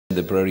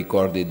The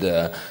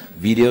pre-recorded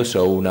video,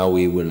 so now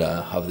we will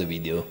have the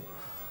video.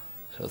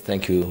 So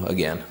thank you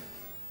again.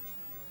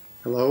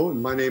 Hello,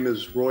 my name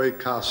is Roy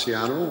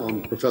Casiano.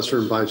 I'm professor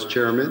and vice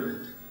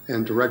chairman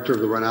and director of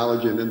the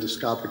Rhinology and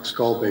Endoscopic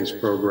Skull-Base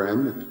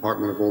program at the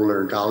Department of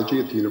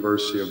Otolaryngology at the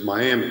University of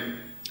Miami.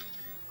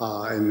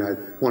 And I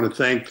want to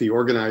thank the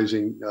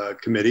organizing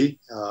committee,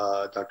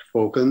 Dr.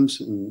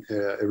 Folkens and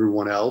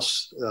everyone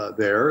else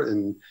there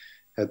and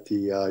at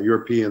the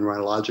European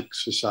Rhinologic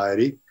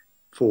Society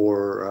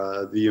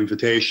for the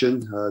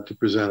invitation to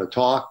present a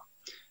talk.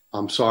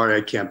 I'm sorry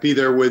I can't be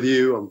there with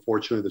you.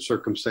 Unfortunately, the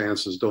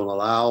circumstances don't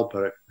allow,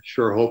 but I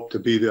sure hope to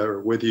be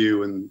there with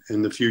you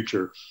in the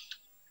future.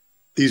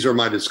 These are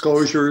my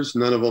disclosures.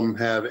 None of them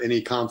have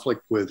any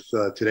conflict with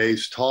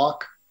today's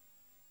talk.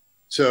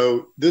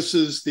 So this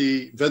is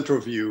the ventral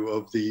view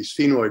of the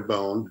sphenoid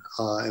bone,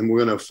 and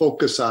we're going to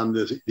focus on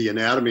the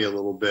anatomy a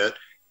little bit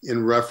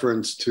in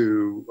reference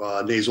to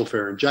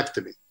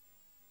nasopharyngectomy.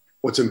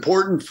 What's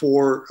important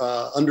for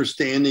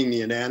understanding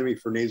the anatomy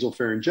for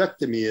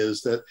nasopharyngectomy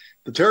is that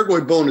the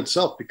pterygoid bone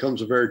itself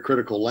becomes a very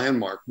critical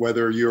landmark,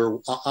 whether you're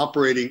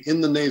operating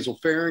in the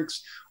nasopharynx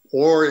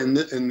or in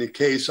the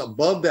case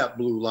above that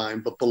blue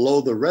line, but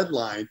below the red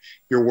line,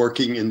 you're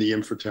working in the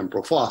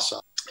infratemporal fossa.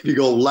 If you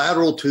go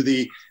lateral to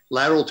the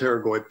lateral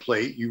pterygoid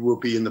plate, you will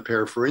be in the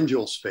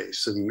parapharyngeal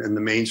space, and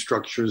the main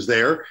structures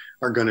there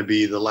are going to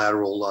be the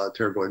lateral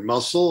pterygoid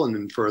muscle, and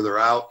then further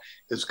out,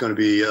 it's going to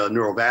be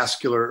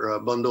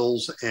neurovascular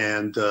bundles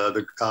and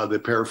the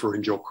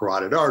parapharyngeal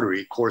carotid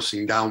artery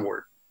coursing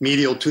downward.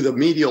 Medial to the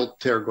medial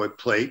pterygoid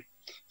plate,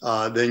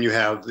 then you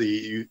have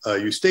the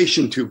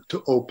eustachian tube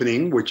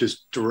opening, which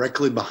is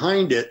directly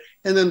behind it,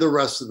 and then the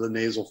rest of the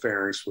nasal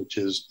pharynx, which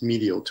is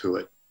medial to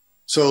it.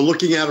 So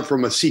looking at it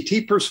from a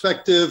CT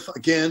perspective,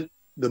 again,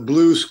 the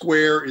blue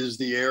square is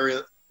the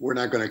area we're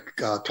not going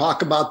to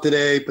talk about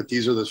today, but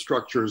these are the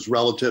structures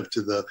relative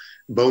to the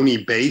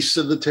bony base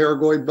of the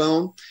pterygoid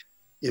bone.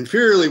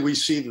 Inferiorly, we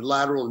see the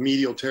lateral and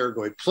medial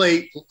pterygoid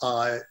plate.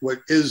 What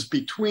is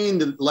between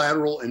the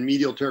lateral and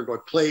medial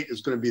pterygoid plate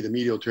is going to be the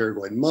medial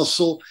pterygoid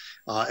muscle,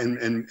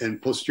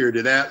 and posterior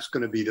to that is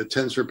going to be the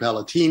tensor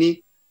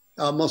palatini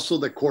muscle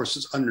that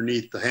courses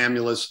underneath the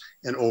hamulus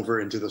and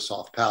over into the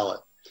soft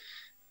palate.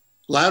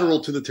 Lateral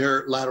to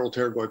the lateral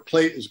pterygoid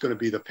plate is going to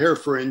be the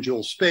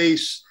parapharyngeal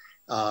space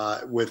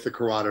with the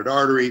carotid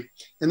artery.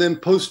 And then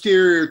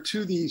posterior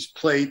to these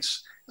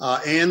plates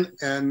and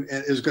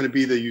is going to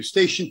be the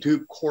eustachian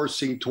tube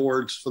coursing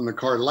towards from the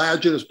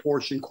cartilaginous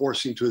portion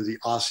coursing to the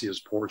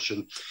osseous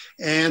portion.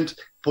 And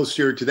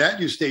posterior to that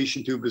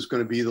eustachian tube is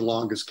going to be the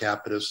longus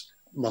capitis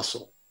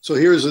muscle. So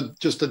here's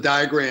just a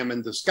diagram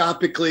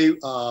endoscopically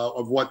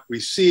of what we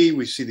see.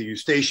 We see the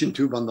eustachian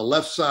tube on the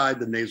left side,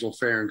 the nasal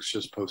pharynx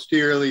just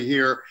posteriorly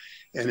here.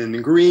 And in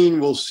the green,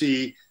 we'll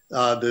see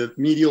the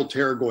medial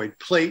pterygoid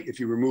plate. If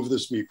you remove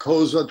this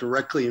mucosa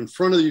directly in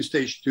front of the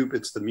eustachian tube,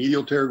 it's the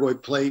medial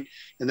pterygoid plate.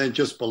 And then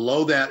just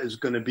below that is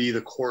going to be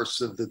the course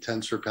of the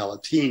tensor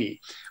palatini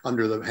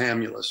under the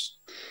hamulus.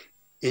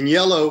 In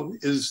yellow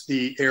is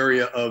the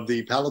area of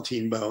the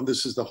palatine bone.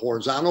 This is the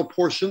horizontal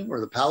portion or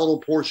the palatal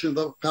portion of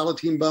the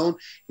palatine bone.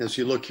 And as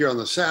you look here on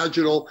the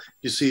sagittal,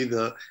 you see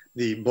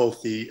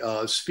both the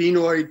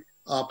sphenoid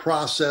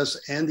process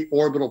and the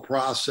orbital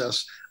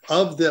process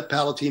of the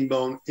palatine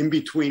bone, in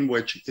between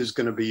which is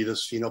going to be the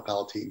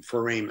sphenopalatine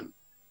foramen.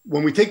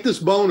 When we take this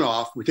bone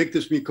off, we take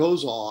this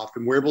mucosa off,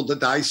 and we're able to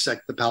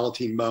dissect the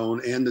palatine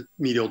bone and the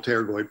medial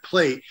pterygoid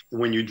plate.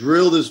 And when you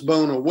drill this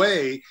bone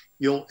away,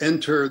 you'll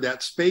enter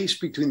that space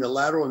between the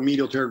lateral and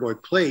medial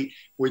pterygoid plate,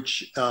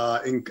 which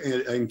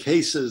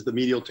encases the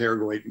medial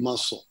pterygoid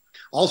muscle.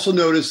 Also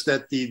notice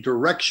that the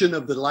direction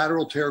of the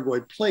lateral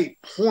pterygoid plate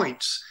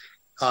points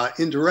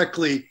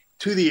indirectly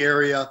to the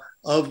area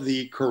of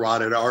the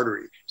carotid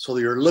artery. So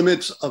your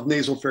limits of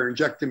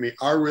nasopharyngectomy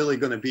are really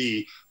going to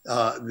be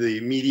the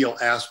medial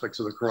aspects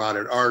of the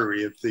carotid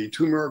artery. If the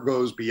tumor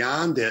goes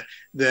beyond it,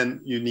 then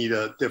you need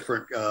a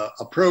different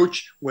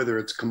approach, whether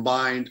it's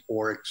combined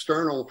or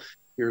external.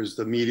 Here's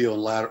the medial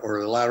and lateral,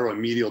 or the lateral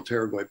and medial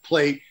pterygoid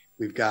plate.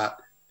 We've got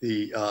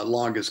the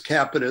longus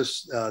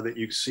capitis that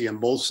you can see on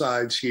both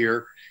sides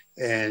here.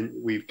 And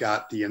we've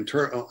got the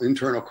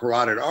internal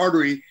carotid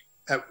artery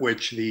at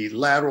which the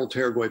lateral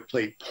pterygoid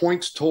plate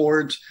points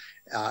towards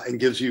and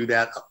gives you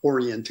that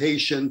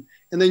orientation.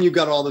 And then you've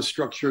got all the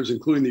structures,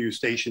 including the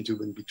eustachian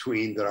tube in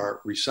between, that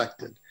are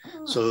resected.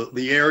 So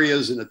the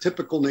areas in a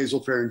typical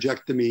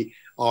nasopharyngectomy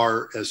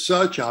are as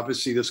such.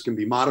 Obviously, this can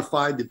be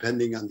modified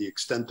depending on the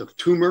extent of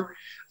tumor,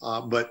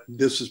 but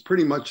this is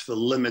pretty much the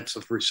limits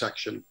of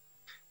resection.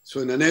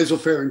 So in a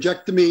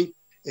nasopharyngectomy,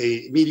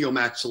 a medial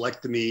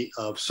maxillectomy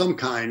of some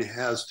kind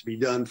has to be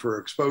done for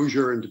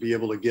exposure and to be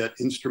able to get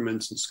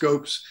instruments and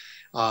scopes.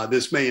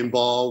 This may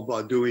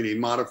involve doing a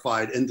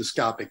modified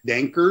endoscopic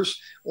dankers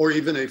or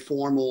even a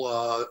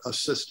formal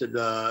assisted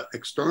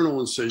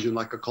external incision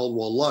like a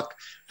Caldwell-Luck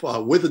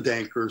with the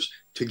dankers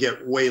to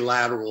get way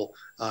lateral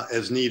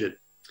as needed.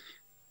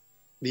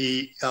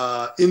 The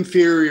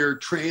inferior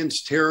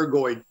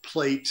transpterygoid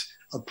plate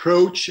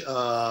approach,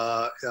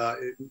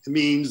 it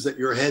means that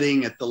you're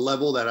heading at the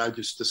level that I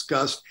just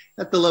discussed,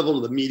 at the level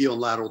of the medial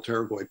and lateral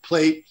pterygoid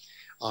plate.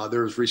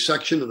 There's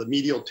resection of the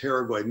medial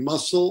pterygoid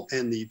muscle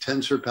and the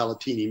tensor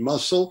palatini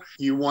muscle.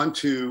 You want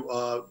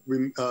to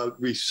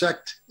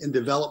resect and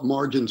develop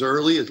margins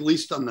early, at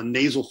least on the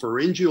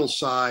nasopharyngeal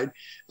side,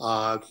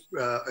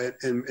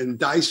 and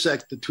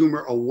dissect the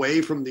tumor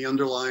away from the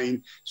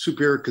underlying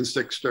superior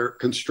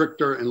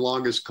constrictor and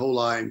longus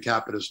colli and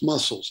capitis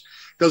muscles.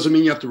 Doesn't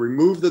mean you have to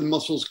remove the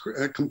muscles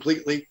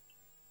completely,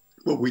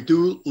 but we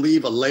do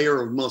leave a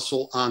layer of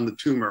muscle on the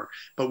tumor,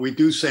 but we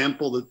do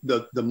sample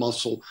the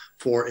muscle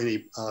for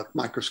any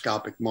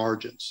microscopic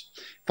margins.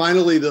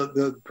 Finally,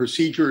 the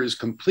procedure is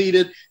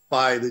completed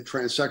by the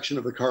transection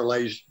of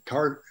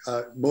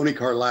the bony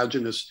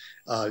cartilaginous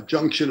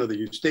junction of the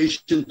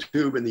eustachian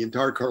tube, and the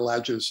entire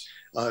cartilaginous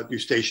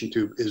eustachian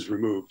tube is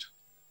removed.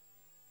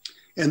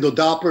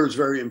 Endodoppler is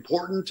very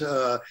important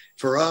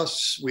for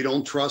us. We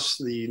don't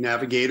trust the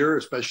navigator,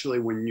 especially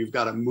when you've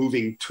got a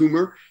moving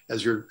tumor.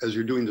 As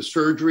you're doing the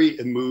surgery,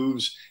 it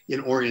moves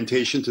in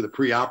orientation to the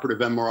preoperative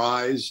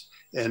MRIs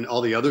and all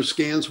the other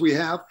scans we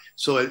have.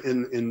 So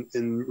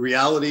in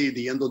reality,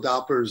 the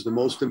endodoppler is the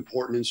most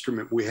important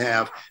instrument we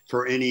have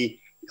for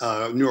any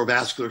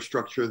neurovascular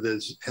structure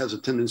that has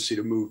a tendency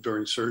to move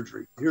during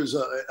surgery. Here's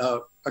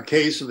a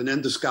case of an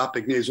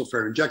endoscopic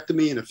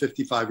nasopharyngectomy in a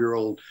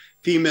 55-year-old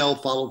female,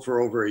 followed for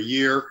over a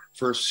year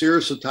for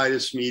serous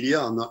otitis media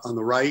on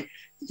the right.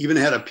 Even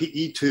had a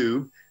PE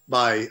tube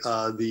by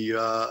the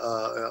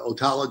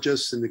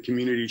otologist in the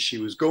community she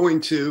was going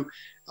to.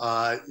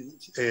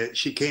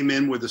 She came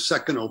in with a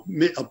second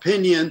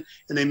opinion,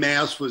 and a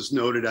mass was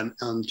noted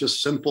on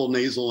just simple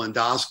nasal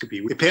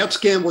endoscopy. The PET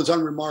scan was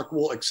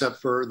unremarkable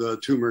except for the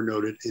tumor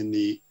noted in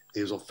the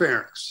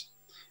nasopharynx.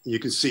 You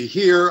can see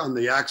here on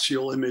the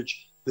axial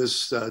image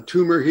this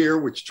tumor here,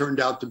 which turned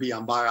out to be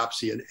on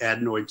biopsy an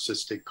adenoid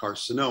cystic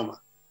carcinoma.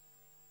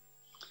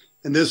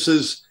 And this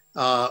is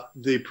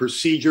the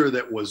procedure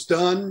that was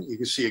done. You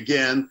can see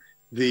again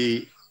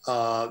the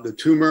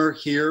tumor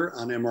here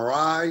on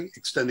MRI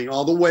extending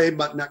all the way,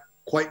 but not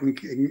quite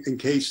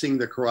encasing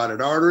the carotid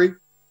artery.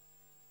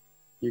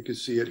 You can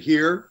see it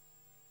here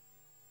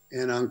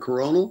and on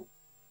coronal.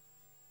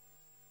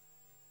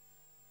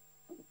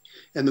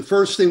 And the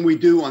first thing we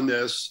do on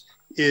this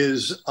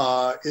is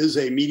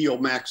a medial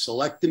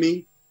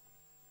maxillectomy.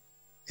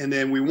 And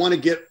then we want to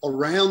get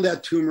around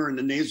that tumor in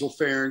the nasal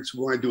pharynx.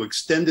 We want to do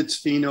extended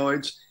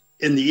sphenoids.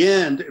 In the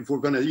end, if we're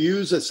going to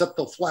use a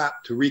septal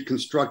flap to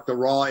reconstruct the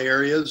raw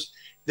areas,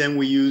 then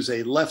we use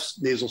a left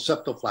nasal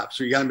septal flap.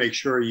 So you got to make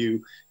sure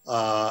you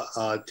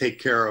take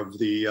care of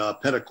the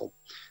pedicle.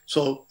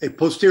 So a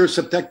posterior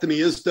septectomy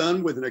is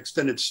done with an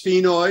extended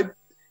sphenoid.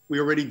 We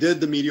already did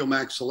the medial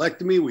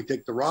maxillectomy. We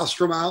take the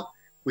rostrum out.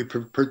 We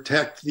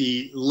protect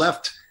the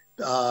left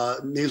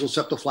nasal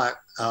septal flap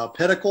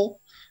pedicle.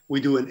 We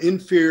do an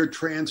inferior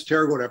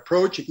transpterygoid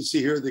approach. You can see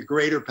here the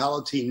greater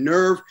palatine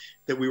nerve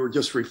that we were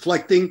just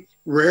reflecting.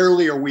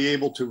 Rarely are we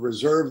able to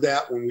reserve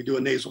that when we do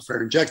a nasal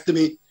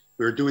pharyngectomy.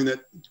 We're doing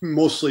that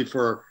mostly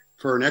for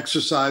an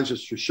exercise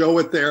just to show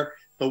it there.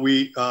 But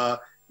we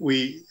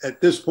at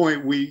this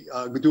point, we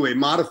do a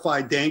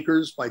modified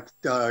Dankers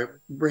by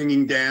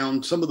bringing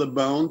down some of the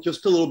bone,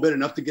 just a little bit,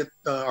 enough to get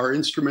our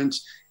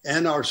instruments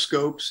and our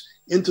scopes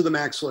into the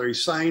maxillary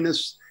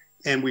sinus.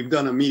 And we've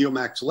done a medial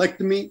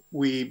maxillectomy.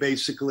 We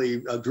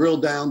basically drill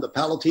down the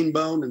palatine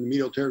bone and the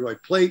medial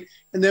pterygoid plate,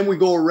 and then we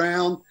go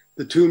around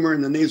the tumor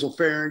in the nasal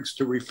pharynx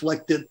to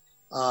reflect it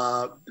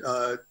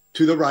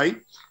to the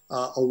right,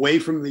 away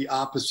from the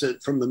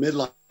opposite, from the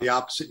midline, the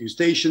opposite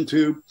eustachian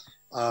tube.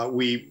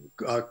 We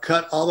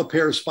cut all the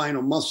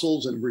paraspinal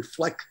muscles and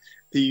reflect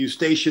the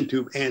eustachian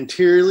tube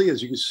anteriorly,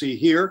 as you can see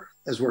here,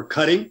 as we're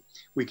cutting.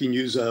 We can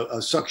use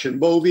a suction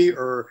bovie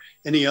or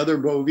any other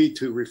bovie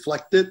to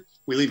reflect it.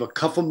 We leave a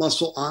cuff of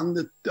muscle on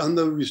the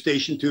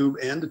eustachian tube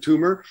and the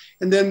tumor,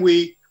 and then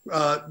we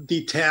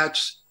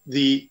detach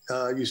the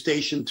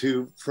eustachian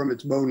tube from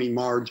its bony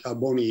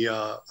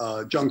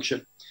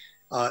junction.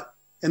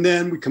 And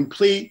then we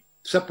complete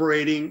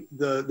separating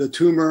the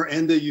tumor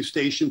and the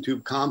eustachian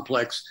tube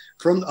complex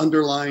from the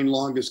underlying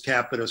longus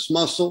capitis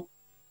muscle.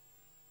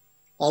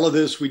 All of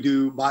this we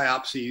do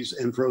biopsies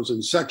and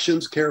frozen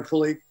sections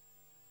carefully.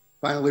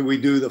 Finally, we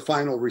do the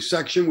final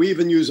resection. We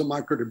even use a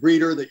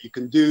microdebrider that you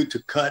can do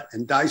to cut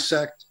and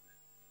dissect.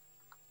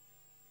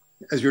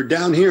 As you're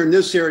down here in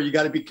this area, you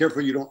got to be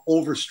careful you don't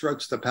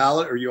overstretch the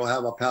palate, or you'll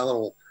have a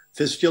palatal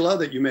fistula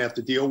that you may have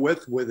to deal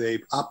with a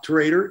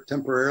obturator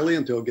temporarily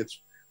until it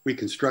gets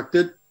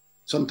reconstructed.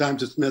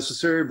 Sometimes it's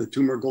necessary if the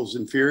tumor goes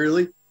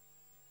inferiorly.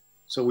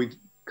 So we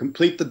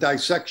complete the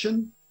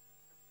dissection,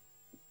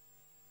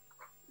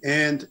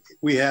 and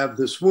we have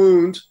this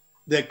wound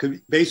that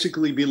could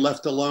basically be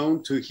left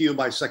alone to heal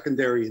by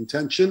secondary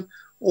intention,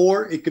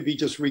 or it could be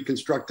just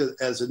reconstructed,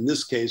 as in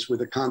this case,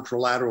 with a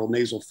contralateral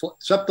nasal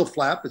septal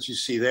flap, as you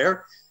see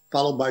there,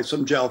 followed by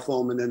some gel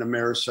foam and then a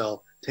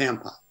Maricel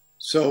tampon.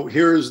 So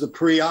here's the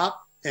pre-op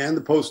and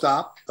the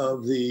post-op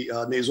of the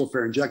nasal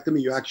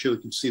pharyngectomy. You actually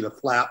can see the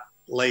flap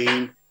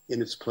laying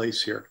in its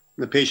place here.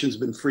 And the patient's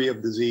been free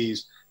of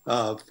disease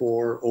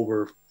for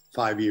over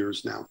 5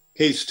 years now.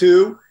 Case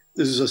 2,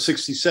 this is a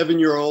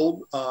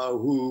 67-year-old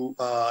who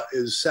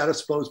is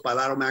status-exposed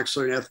bilateral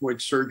maxillary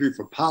anastomoid surgery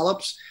for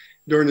polyps.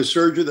 During the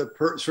surgery, the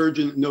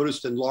surgeon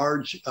noticed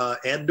enlarged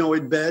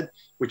adenoid bed,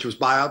 which was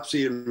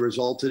biopsied and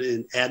resulted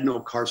in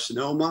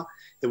adenocarcinoma.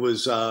 It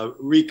was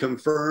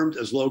reconfirmed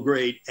as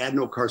low-grade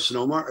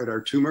adenocarcinoma at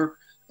our tumor,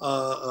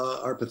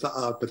 our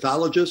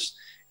pathologist.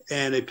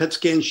 And a PET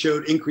scan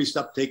showed increased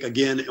uptake,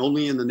 again,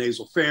 only in the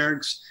nasal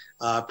pharynx.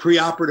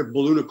 Preoperative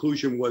balloon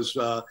occlusion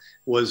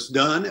was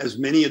done, as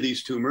many of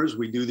these tumors.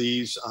 We do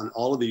these on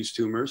all of these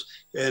tumors,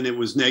 and it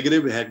was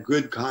negative. It had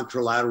good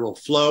contralateral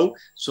flow,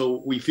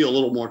 so we feel a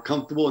little more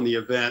comfortable in the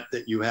event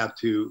that you have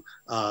to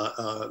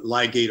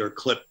ligate or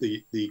clip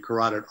the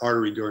carotid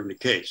artery during the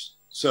case.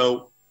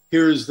 So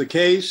here's the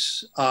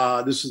case.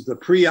 This is the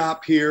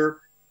pre-op here,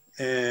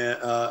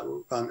 and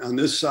on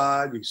this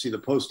side, you can see the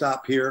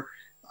post-op here.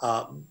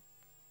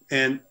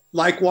 And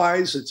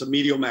likewise, it's a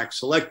medial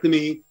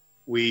maxillectomy.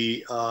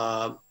 We,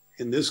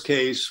 in this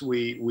case,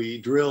 we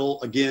drill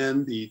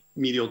again the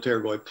medial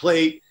pterygoid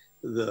plate,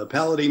 the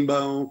palatine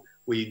bone.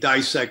 We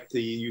dissect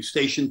the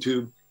eustachian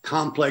tube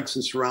complex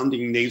and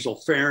surrounding nasal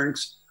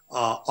pharynx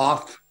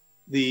off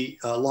the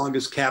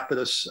longus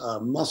capitis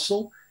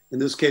muscle. In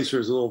this case,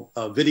 there's a little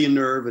Vidian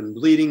nerve and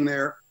bleeding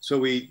there. So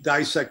we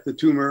dissect the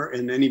tumor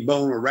and any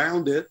bone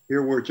around it.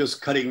 Here we're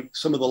just cutting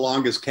some of the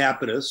longus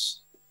capitis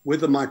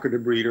with a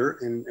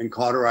microdebrider and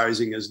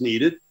cauterizing as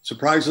needed.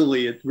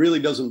 Surprisingly, it really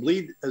doesn't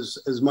bleed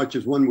as much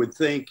as one would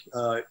think.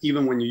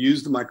 Even when you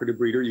use the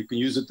microdebrider, you can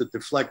use it to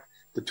deflect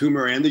the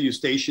tumor and the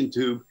eustachian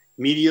tube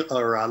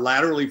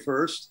laterally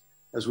first,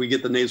 as we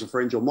get the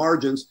nasopharyngeal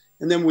margins,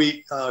 and then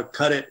we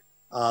cut it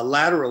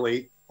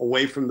laterally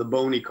away from the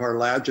bony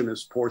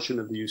cartilaginous portion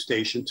of the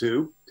eustachian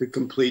tube to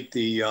complete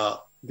the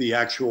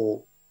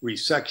actual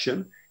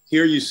resection.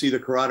 Here you see the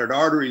carotid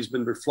artery has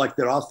been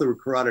reflected off the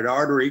carotid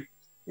artery,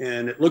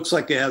 and it looks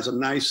like it has a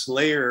nice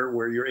layer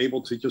where you're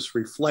able to just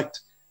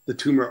reflect the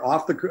tumor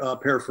off the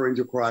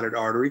parapharyngeal carotid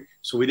artery.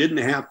 So we didn't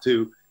have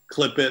to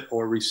clip it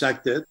or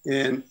resect it.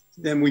 And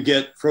then we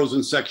get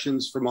frozen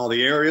sections from all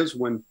the areas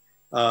when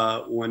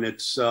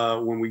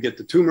we get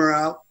the tumor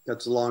out.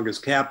 That's the longus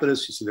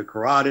capitis. You see the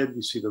carotid.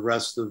 You see the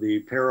rest of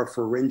the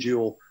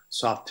parapharyngeal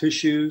soft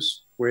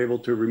tissues. We're able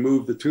to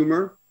remove the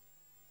tumor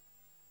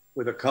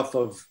with a cuff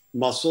of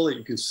muscle that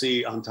you can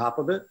see on top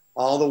of it,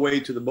 all the way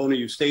to the bony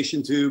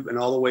eustachian tube and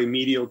all the way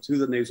medial to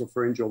the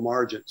nasopharyngeal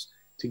margins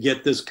to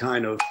get this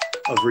kind of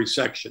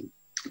resection.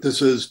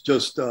 This is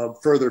just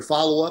further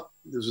follow-up.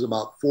 This is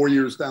about 4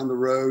 years down the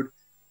road.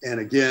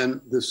 And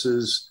again, this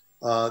is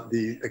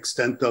the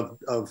extent of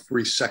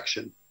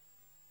resection.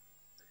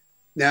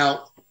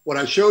 Now, what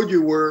I showed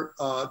you were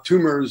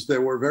tumors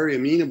that were very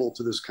amenable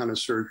to this kind of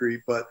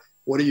surgery, but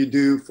what do you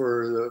do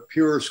for the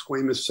pure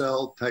squamous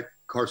cell type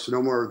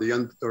carcinoma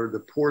or the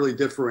poorly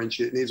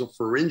differentiated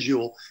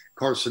nasopharyngeal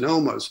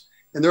carcinomas?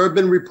 And there have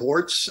been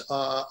reports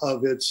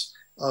of its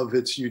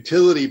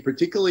utility,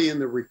 particularly in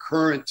the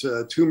recurrent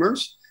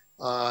tumors,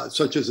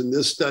 such as in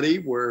this study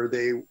where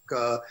they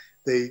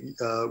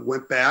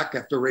went back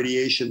after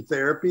radiation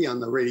therapy on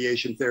the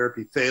radiation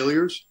therapy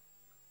failures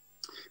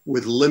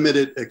with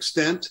limited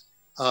extent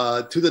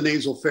to the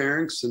nasal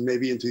pharynx and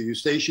maybe into the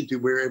eustachian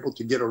tube. We were able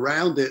to get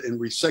around it and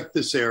resect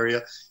this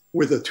area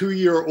with a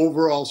 2-year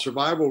overall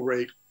survival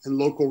rate and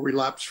local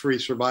relapse-free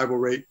survival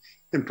rate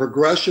and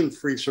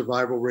progression-free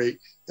survival rate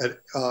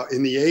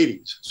in the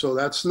 80s. So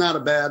that's not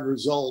a bad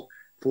result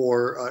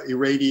for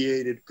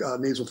irradiated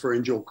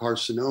nasopharyngeal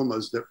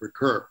carcinomas that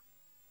recur.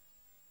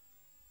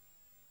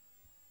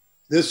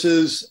 This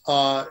is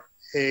a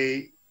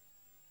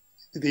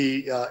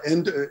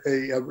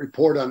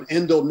report on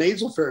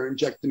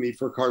endonasopharyngectomy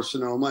for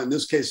carcinoma. In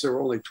this case, there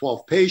were only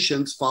 12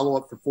 patients,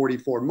 follow-up for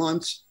 44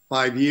 months,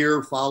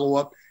 5-year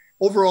follow-up.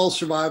 Overall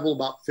survival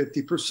about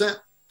 50%,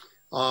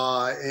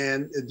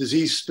 and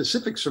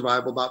disease-specific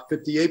survival about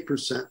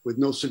 58% with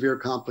no severe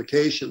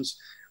complications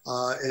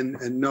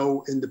and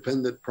no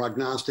independent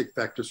prognostic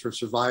factors for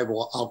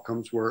survival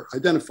outcomes were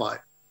identified.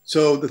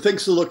 So the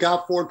things to look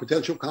out for,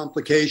 potential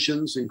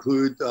complications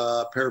include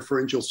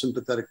parapharyngeal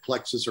sympathetic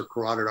plexus or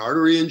carotid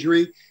artery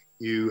injury.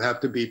 You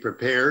have to be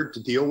prepared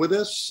to deal with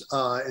this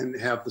and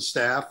have the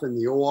staff and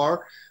the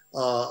OR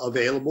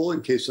available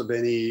in case of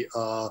any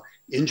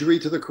injury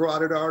to the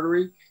carotid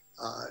artery.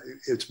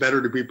 It's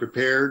better to be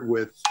prepared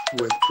with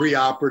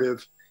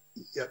preoperative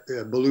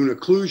balloon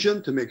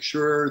occlusion to make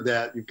sure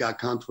that you've got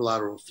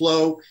contralateral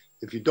flow.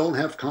 If you don't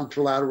have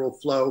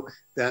contralateral flow,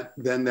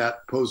 then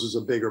that poses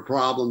a bigger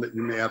problem that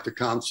you may have to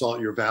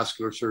consult your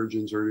vascular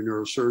surgeons or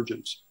your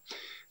neurosurgeons.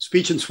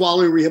 Speech and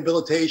swallowing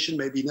rehabilitation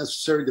may be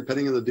necessary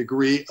depending on the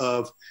degree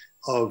of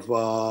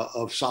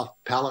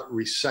soft palate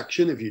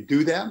resection. If you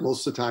do that,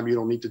 most of the time you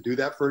don't need to do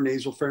that for a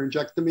nasal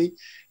pharyngectomy.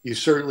 You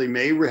certainly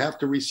may have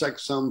to resect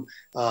some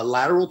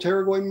lateral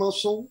pterygoid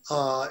muscle,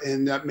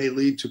 and that may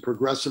lead to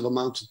progressive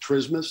amounts of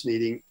trismus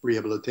needing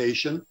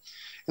rehabilitation.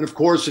 And of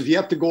course, if you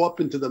have to go up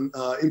into the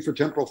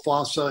infratemporal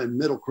fossa and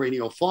middle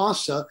cranial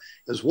fossa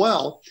as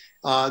well,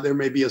 there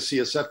may be a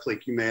CSF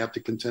leak you may have to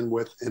contend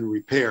with and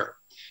repair.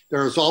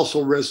 There is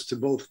also risk to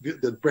both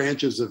the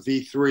branches of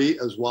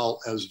V3 as well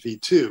as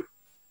V2.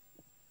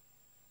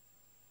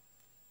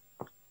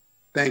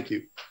 Thank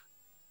you.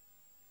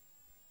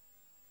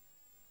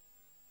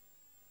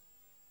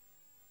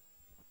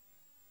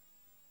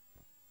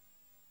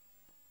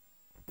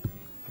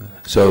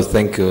 So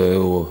thank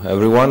you,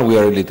 everyone. We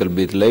are a little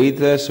bit late,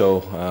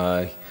 so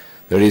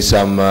there is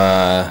some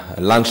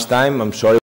lunchtime. I'm sorry.